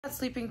Not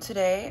sleeping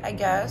today, I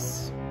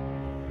guess.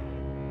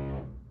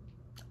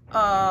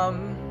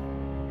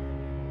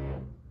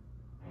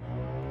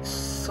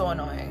 So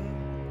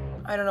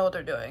annoying. I don't know what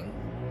they're doing.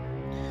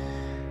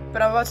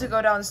 But I'm about to go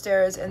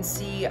downstairs and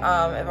see if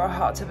our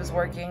hot tub is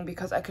working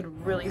because I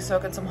could really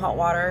soak in some hot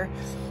water.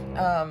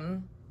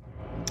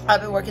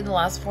 I've been working the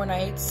last 4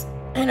 nights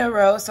in a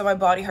row, so my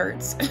body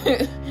hurts.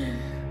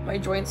 My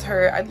joints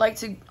hurt. I'd like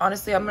to,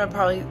 honestly, I'm gonna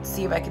probably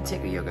see if I can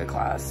take a yoga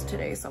class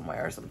today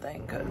somewhere or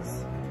something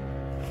because,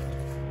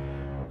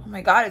 oh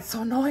my God, it's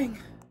so annoying.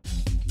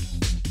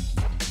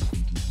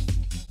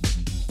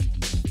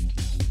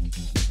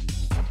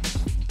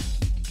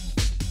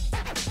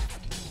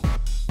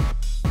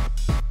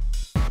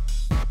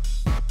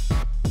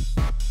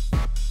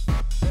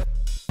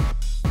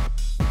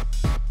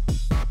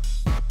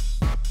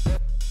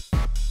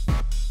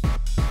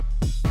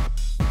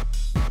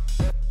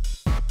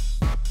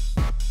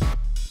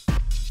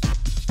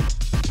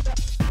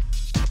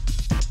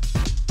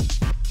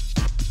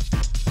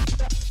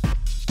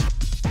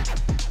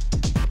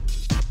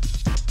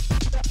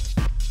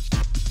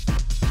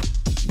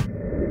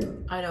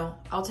 I know.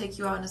 I'll take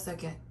you out in a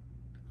second.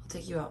 I'll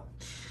take you out.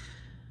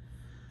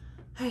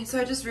 Alright, so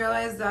I just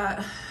realized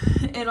that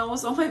in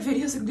almost all my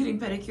videos I'm getting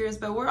pedicures,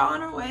 but we're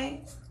on our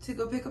way to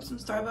go pick up some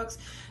Starbucks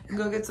and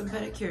go get some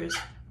pedicures.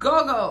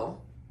 Go,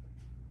 go!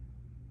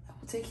 I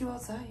will take you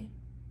outside.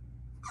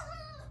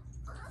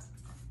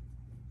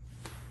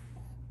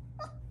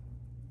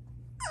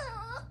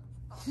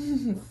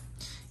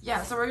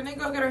 Yeah, so we're gonna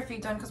go get our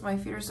feet done because my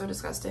feet are so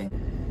disgusting.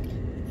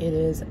 It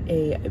is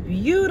a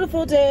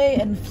beautiful day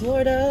in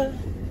Florida.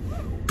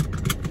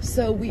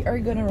 So we are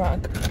gonna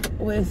rock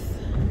with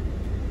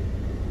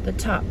the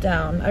top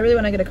down. I really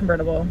wanna get a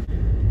convertible.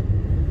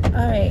 All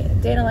right,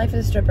 day in a life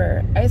as a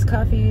stripper. Iced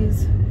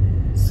coffees,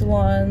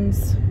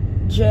 salons,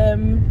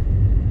 gym,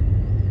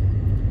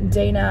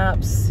 day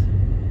naps.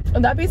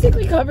 And that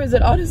basically covers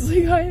it,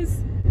 honestly,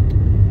 guys.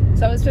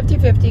 So I was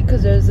 50-50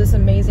 because there's this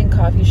amazing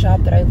coffee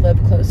shop that I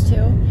live close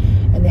to.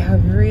 And they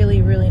have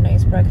really, really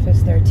nice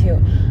breakfast there too.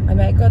 I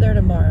might go there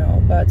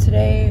tomorrow, but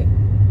today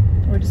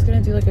we're just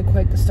gonna do like a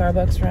quick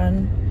Starbucks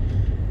run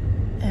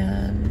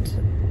and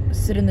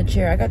sit in the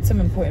chair. I got some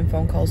important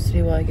phone calls to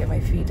do while I get my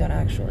feet done,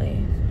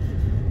 actually.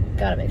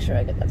 Gotta make sure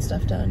I get that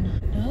stuff done.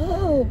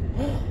 Oh,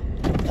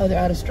 oh, they're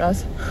out of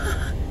straws.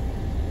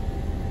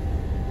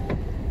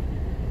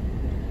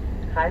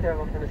 Hi there,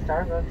 welcome to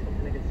Starbucks.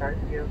 Hopefully I can start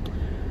with you.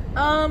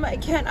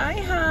 Can I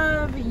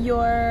have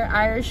your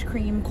Irish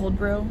cream cold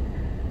brew?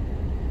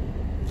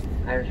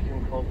 Irish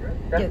cream cold brew?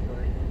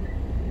 Definitely.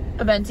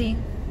 A venti.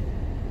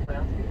 What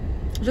else do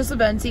you? Just a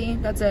venti,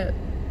 that's it.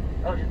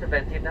 Oh, just a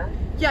venti of that?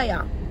 Yeah,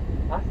 yeah.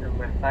 Awesome,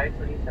 we're at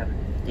 527.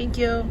 Thank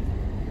you.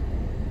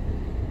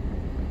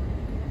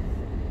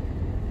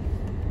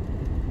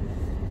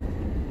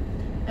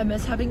 I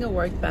miss having a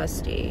work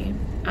bestie.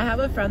 I have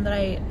a friend that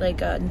I,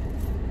 like a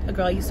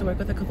girl I used to work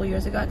with a couple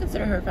years ago, I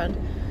consider her a friend,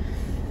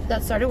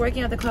 that started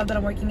working at the club that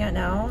I'm working at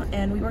now,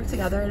 and we work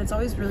together, and it's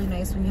always really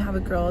nice when you have a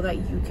girl that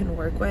you can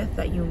work with,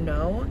 that you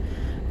know.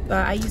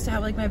 But I used to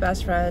have like my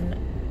best friend,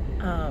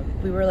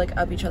 we were like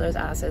up each other's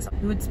asses.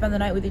 We would spend the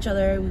night with each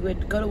other, we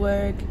would go to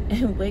work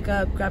and wake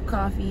up, grab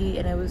coffee,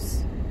 and it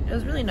was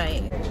really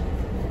nice.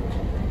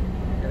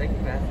 I like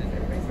the glasses,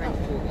 everybody's wearing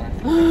cool glasses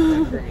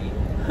except for me.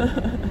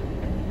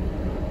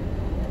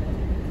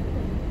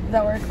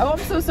 That work? Oh, I'm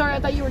so sorry, I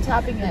thought you were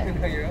tapping it.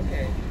 No, you're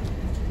okay.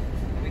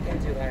 We can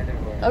do either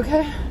or.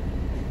 Okay.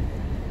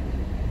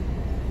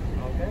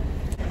 Okay.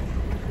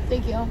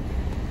 Thank you.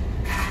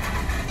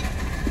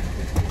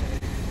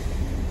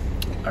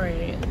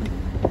 Alright.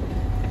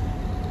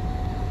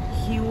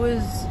 He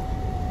was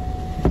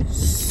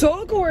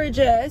so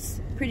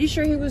gorgeous. Pretty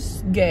sure he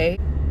was gay.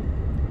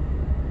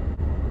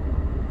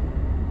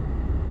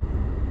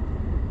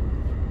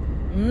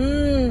 I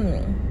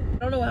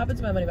don't know what happened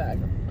to my money bag.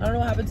 I don't know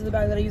what happened to the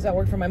bag that I use at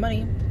work for my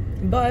money.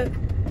 But,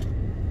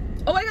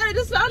 oh my God, I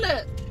just found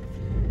it.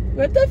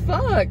 What the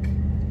fuck?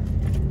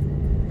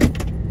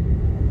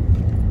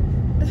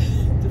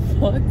 The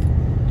fuck?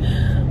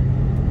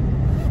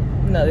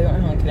 No, they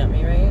weren't honking at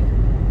me, right?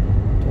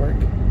 Dork.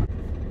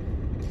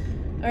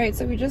 Alright,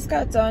 so we just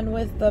got done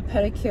with the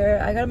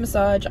pedicure. I got a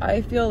massage.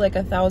 I feel like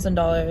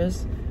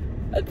 $1,000.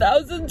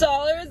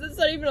 $1,000? That's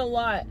not even a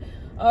lot.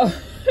 Oh,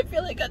 I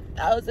feel like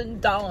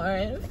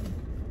 $1,000.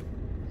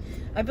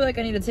 I feel like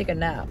I need to take a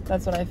nap.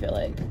 That's what I feel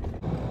like.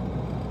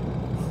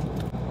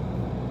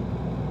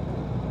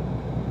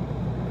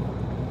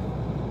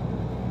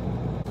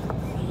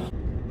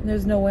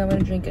 There's no way I'm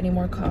gonna drink any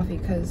more coffee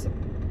because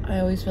I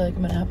always feel like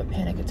I'm gonna have a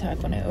panic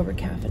attack when I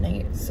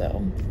over-caffeinate,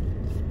 so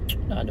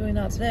not doing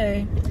that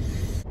today.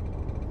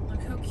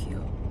 Look how cute.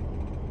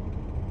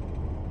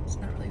 It's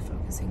not really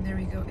focusing. There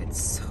we go.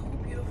 It's so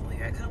beautiful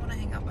here. I kind of want to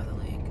hang out by the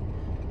lake.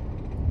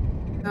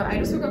 I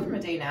just woke up from a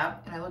day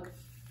nap and I look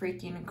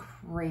freaking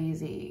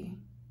crazy.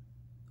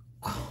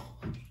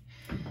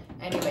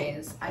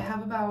 Anyways, I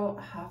have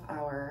about half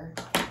hour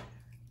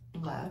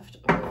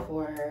left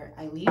before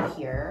I leave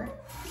here.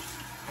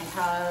 I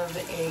have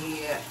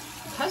a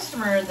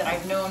customer that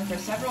I've known for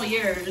several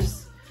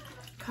years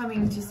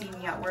coming to see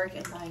me at work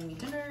and buying me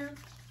dinner.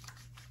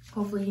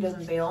 Hopefully he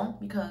doesn't bail,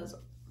 because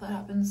that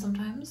happens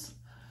sometimes.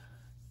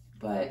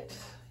 But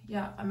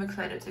yeah, I'm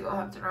excited to go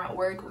have dinner at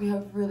work. We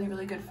have really,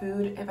 really good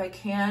food. If I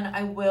can,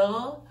 I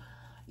will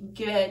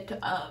get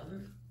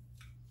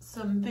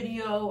some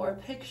video or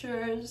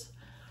pictures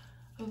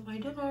of my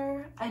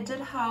dinner. I did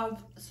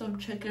have some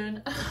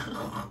chicken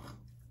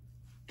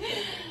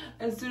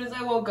as soon as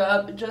I woke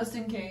up, just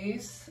in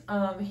case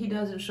he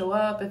doesn't show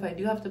up, if I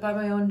do have to buy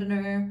my own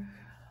dinner,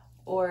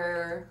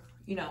 or,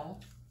 you know,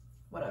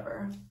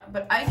 whatever.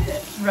 But I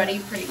get ready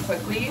pretty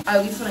quickly,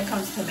 at least when it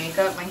comes to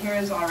makeup. My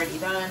hair is already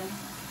done.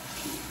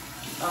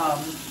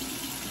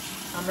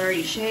 I'm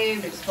already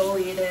shaved,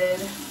 exfoliated,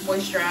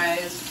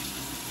 moisturized.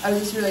 I was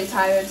just really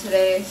tired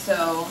today,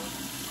 so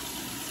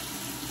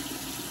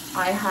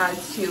I had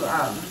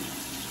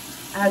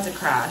to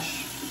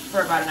crash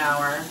for about an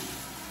hour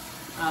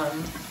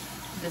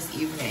this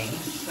evening.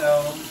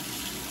 So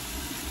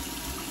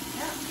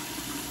yeah,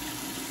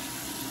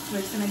 we're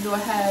just gonna go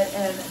ahead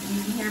and do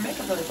some hair and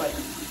makeup really quick.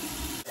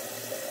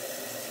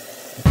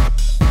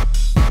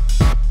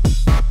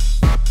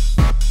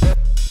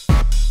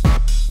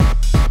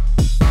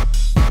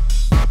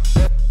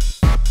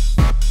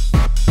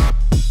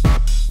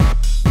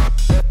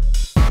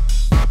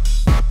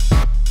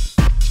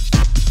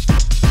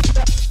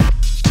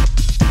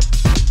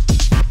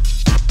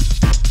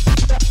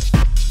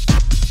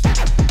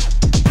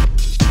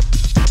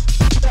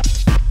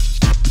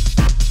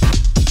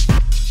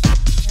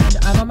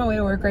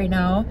 Right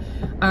now,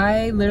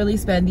 I literally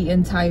spend the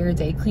entire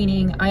day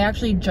cleaning. I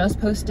actually just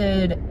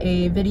posted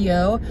a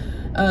video,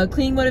 a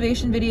cleaning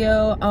motivation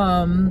video.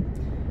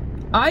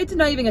 I did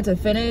not even get to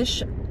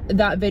finish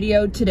that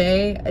video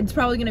today. It's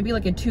probably gonna be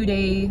like a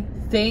 2-day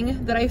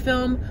thing that I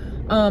film.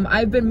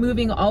 I've been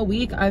moving all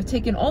week. I've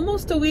taken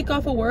almost a week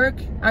off of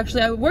work.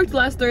 Actually, I worked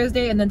last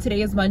Thursday, and then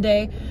today is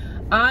Monday.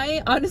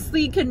 I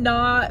honestly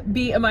cannot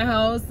be in my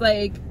house.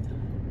 Like,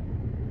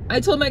 I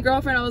told my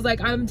girlfriend, I was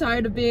like, I'm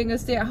tired of being a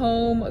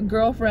stay-at-home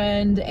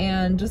girlfriend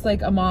and just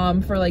like a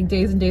mom for like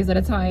days and days at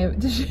a time.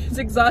 It's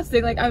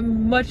exhausting. Like,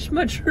 I'm much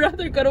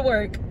rather go to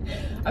work.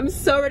 I'm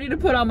so ready to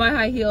put on my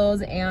high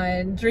heels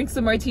and drink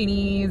some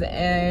martinis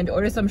and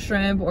order some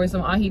shrimp or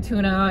some ahi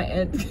tuna.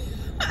 And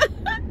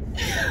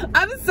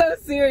I'm so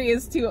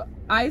serious too.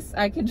 I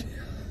can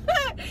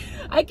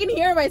I can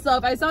hear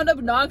myself. I sound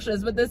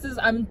obnoxious, but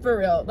I'm for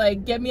real.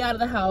 Like, get me out of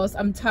the house.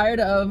 I'm tired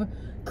of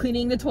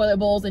cleaning the toilet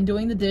bowls and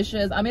doing the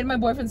dishes. I made my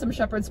boyfriend some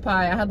shepherd's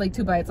pie. I had like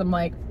 2 bites. I'm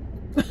like,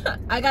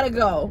 I gotta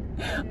go.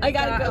 I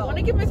gotta go. I want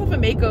to give myself a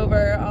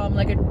makeover,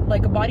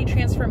 like a body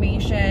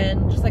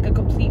transformation, just like a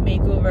complete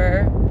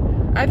makeover.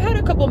 I've had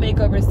a couple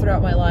makeovers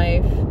throughout my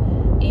life,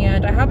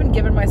 and I haven't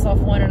given myself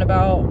one in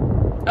about,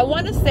 I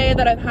want to say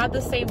that I've had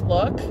the same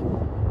look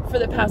for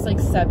the past like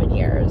 7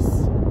 years.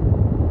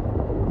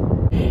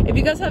 If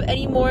you guys have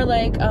any more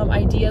like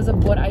ideas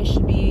of what I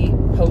should be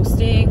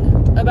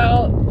posting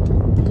about,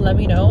 let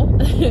me know.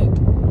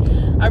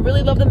 I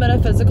really love the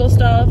metaphysical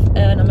stuff,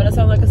 and I'm gonna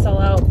sound like a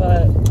sellout,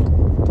 but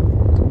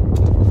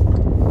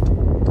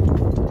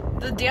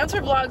the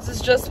dancer vlogs is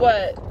just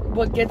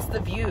what gets the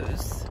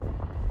views,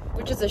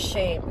 which is a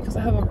shame, because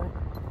I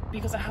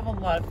have a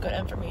lot of good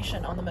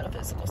information on the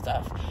metaphysical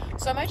stuff.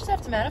 So I might just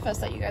have to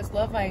manifest that you guys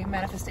love my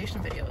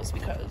manifestation videos,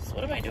 because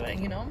what am I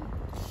doing, you know?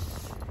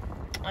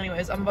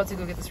 Anyways, I'm about to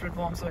go get this Red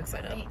Bull. I'm so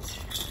excited.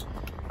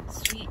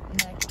 Sweet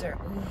nectar.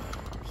 Ooh,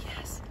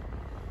 yes.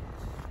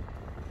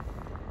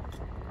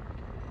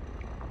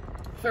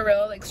 For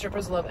real, like,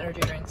 strippers love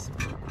energy drinks.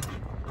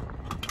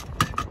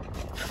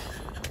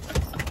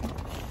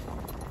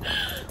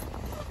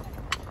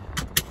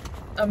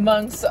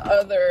 Amongst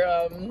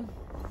other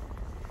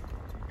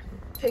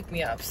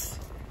pick-me-ups.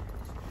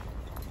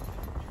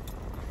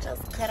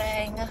 Just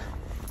kidding.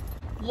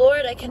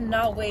 Lord, I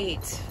cannot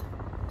wait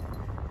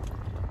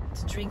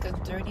to drink a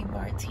dirty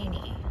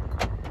martini.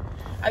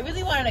 I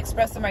really want an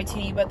espresso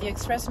martini, but the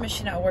espresso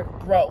machine at work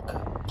broke.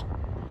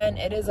 And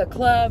it is a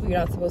club, you're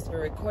not supposed to be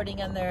recording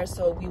in there,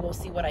 so we will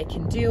see what I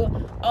can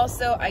do.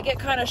 Also, I get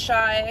kind of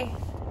shy.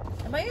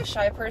 Am I a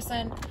shy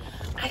person?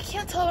 I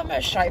can't tell if I'm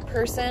a shy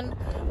person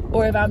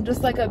or if I'm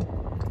just like a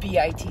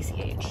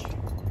bitch.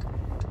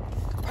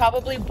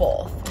 Probably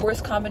both.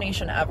 Worst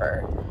combination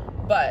ever.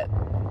 But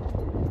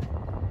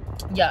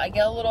yeah, I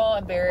get a little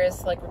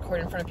embarrassed like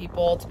recording in front of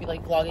people to be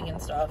like vlogging and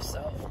stuff,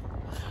 so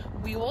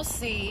we will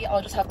see.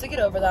 I'll just have to get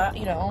over that,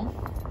 you know.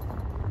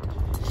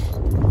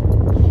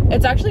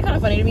 It's actually kind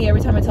of funny to me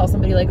every time I tell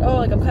somebody like, oh,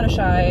 like I'm kind of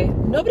shy.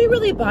 Nobody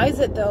really buys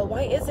it though.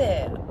 Why is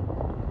it?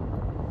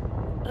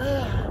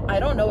 I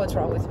don't know what's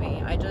wrong with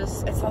me.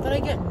 It's not that I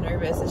get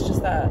nervous. It's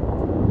just that, I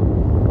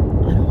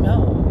don't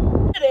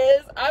know. It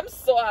is. I'm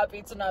so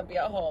happy to not be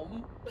at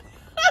home.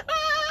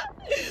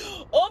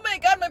 Oh my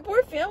God, my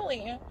poor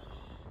family.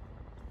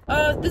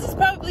 This is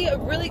probably a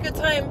really good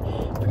time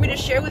for me to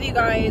share with you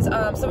guys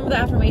some of the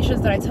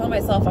affirmations that I tell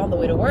myself on the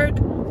way to work.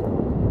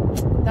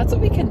 That's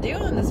what we can do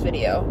in this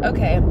video.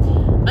 Okay,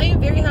 I am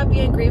very happy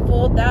and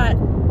grateful that,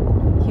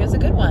 here's a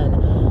good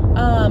one.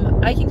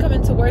 I can come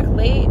into work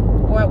late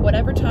or at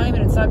whatever time,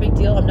 and it's not a big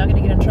deal. I'm not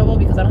going to get in trouble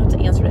because I don't have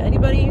to answer to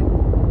anybody.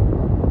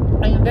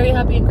 I am very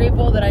happy and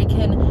grateful that I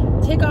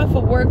can take off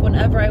of work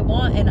whenever I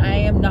want, and I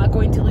am not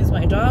going to lose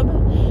my job.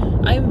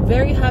 I am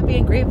very happy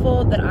and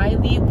grateful that I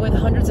leave with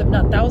hundreds if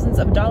not thousands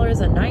of dollars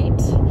a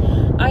night.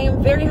 I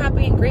am very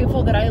happy and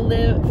grateful that I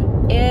live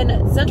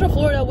in Central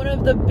Florida, one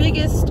of the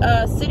biggest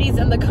cities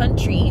in the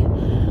country.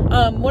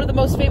 One of the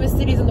most famous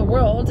cities in the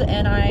world,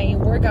 and I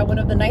work at one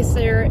of the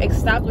nicer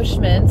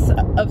establishments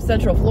of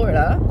Central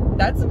Florida.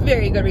 That's a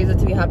very good reason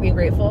to be happy and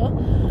grateful.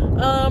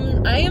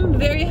 I am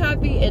very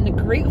happy and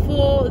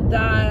grateful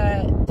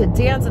that to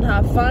dance and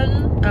have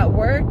fun at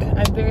work.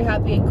 I'm very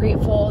happy and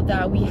grateful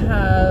that we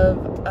have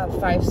a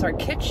 5-star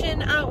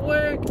kitchen at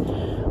work.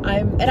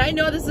 And I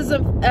know this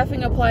doesn't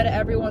effing apply to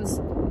everyone's,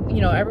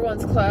 you know,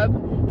 everyone's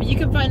club, but you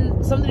can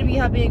find something to be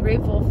happy and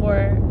grateful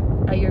for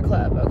at your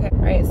club. Okay, all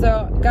right,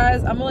 so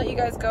guys, I'm gonna let you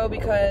guys go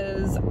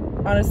because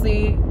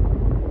honestly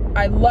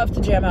I love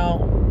to jam out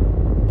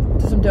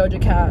to some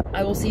Doja Cat.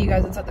 I will see you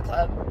guys inside the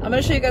club. I'm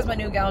gonna show you guys my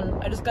new gown.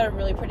 I just got a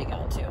really pretty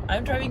gown too.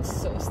 I'm driving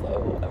so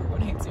slow,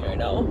 everyone hates me right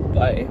now.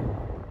 Bye.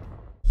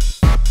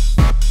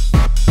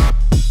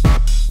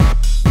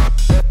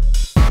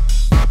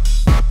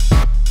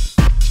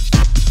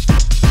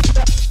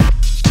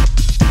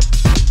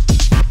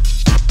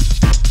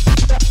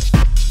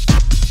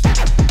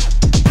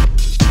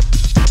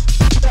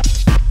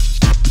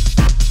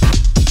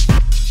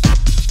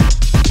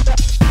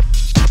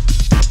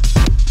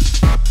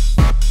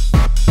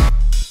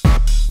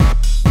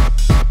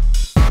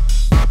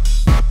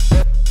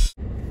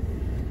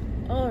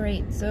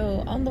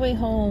 So on the way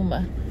home,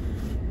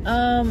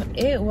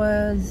 it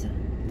was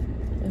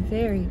a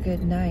very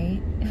good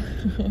night.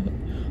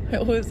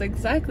 It was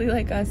exactly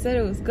like I said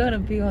it was gonna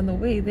be on the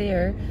way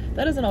there.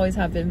 That doesn't always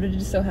happen, but it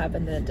just so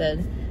happened that it did.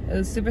 It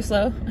was super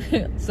slow,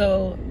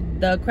 so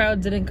the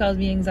crowd didn't cause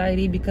me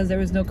anxiety because there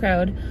was no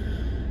crowd.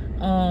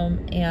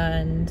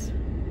 And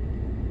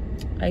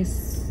I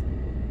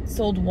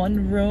sold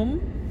one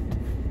room,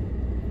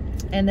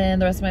 and then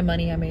the rest of my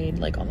money I made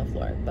like on the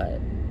floor, but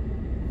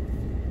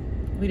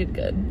we did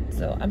good,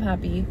 so I'm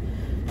happy.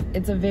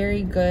 It's a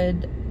very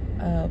good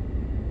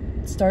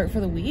start for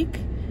the week.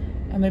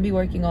 I'm gonna be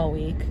working all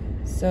week,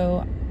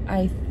 so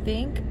I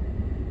think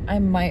I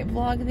might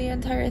vlog the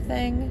entire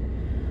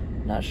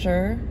thing. Not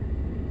sure.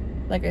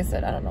 Like I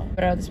said, I don't know.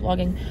 But out of this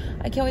vlogging,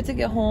 I can't wait to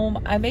get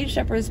home. I made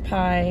shepherd's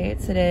pie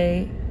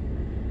today,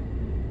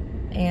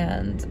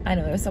 and I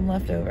know there's some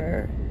left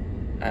over.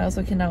 I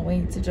also cannot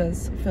wait to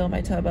just fill my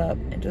tub up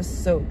and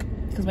just soak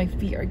because my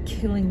feet are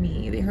killing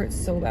me. They hurt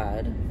so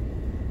bad.